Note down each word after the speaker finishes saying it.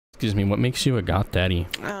Excuse me, what makes you a goth daddy?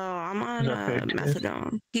 Oh, I'm on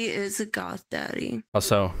methadone. He is a goth daddy.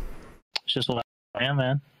 Also, it's just what I am,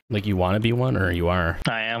 man. Like you want to be one, or you are?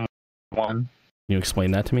 I am one. Can you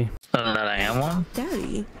explain that to me? That I am one?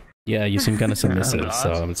 Daddy. Yeah, you seem kind of submissive,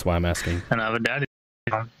 so that's why I'm asking. And I have a daddy.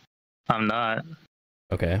 I'm not.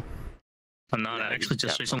 Okay. I'm not actually.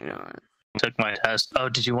 Just recently took my test. Oh,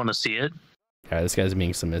 did you want to see it? Yeah, this guy's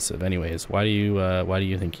being submissive. Anyways, why do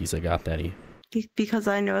you think he's a goth daddy? Because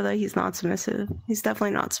I know that he's not submissive. He's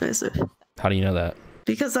definitely not submissive. How do you know that?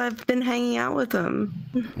 Because I've been hanging out with him.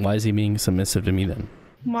 Why is he being submissive to me then?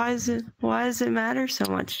 Why does it matter so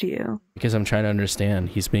much to you? Because I'm trying to understand.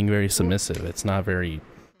 He's being very submissive. It's not very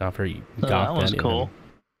goth that was cool.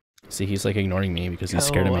 See, he's like ignoring me because he's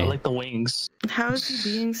scared of me. I like the wings. How is he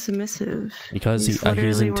being submissive? Because he's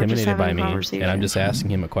intimidated by me, and I'm just asking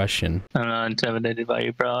him a question. I'm not intimidated by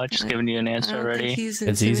you, bro. I'm just giving you an answer already.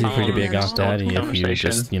 It's easy for you to be a goth daddy if you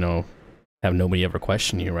just, have nobody ever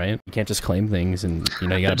question you, right? You can't just claim things and, you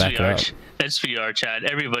gotta back it up. It's VRChat.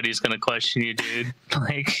 Everybody's gonna question you, dude.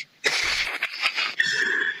 Like...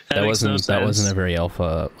 that wasn't a very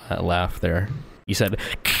alpha laugh there. You said...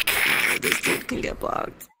 This dude can get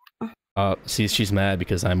blocked. See, she's mad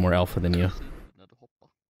because I'm more alpha than you.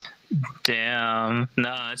 Damn.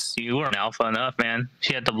 No, you weren't alpha enough, man.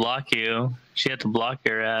 She had to block you. She had to block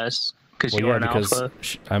your ass because you weren't alpha.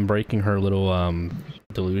 I'm breaking her little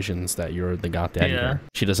delusions that you're the goth daddy. Yeah.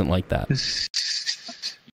 She doesn't like that.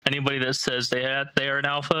 Anybody that says they are an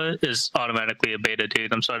alpha is automatically a beta,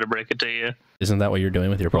 dude. I'm sorry to break it to you. Isn't that what you're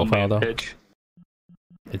doing with your profile, though? Bitch.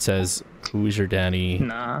 It says, who's your daddy?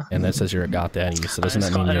 Nah. And that says you're a goth daddy, so doesn't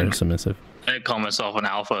that mean you're submissive? I call myself an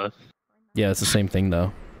alpha. Yeah, it's the same thing,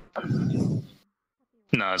 though.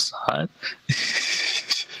 No, it's not.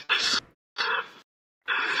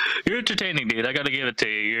 You're entertaining, dude. I gotta give it to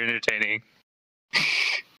you. You're entertaining.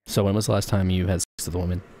 So when was the last time you had sex with a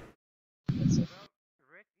woman?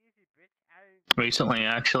 Recently,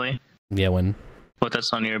 actually. Yeah, when? But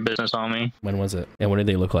that's none of your business on me. When was it? And what did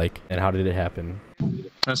they look like? And how did it happen?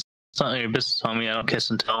 That's none of your business on me. I don't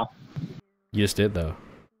kiss and tell. You just did, though.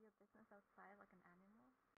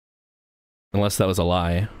 Unless that was a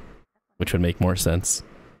lie, which would make more sense.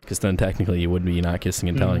 Because then technically you would be not kissing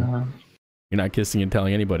and telling. You're not kissing and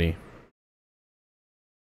telling anybody.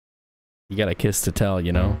 You gotta kiss to tell,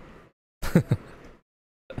 you know?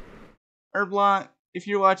 Herblot, if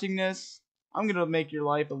you're watching this, I'm gonna make your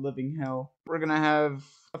life a living hell. We're gonna have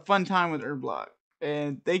a fun time with Herblot.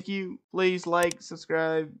 And thank you. Please like,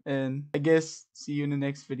 subscribe, and I guess see you in the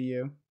next video.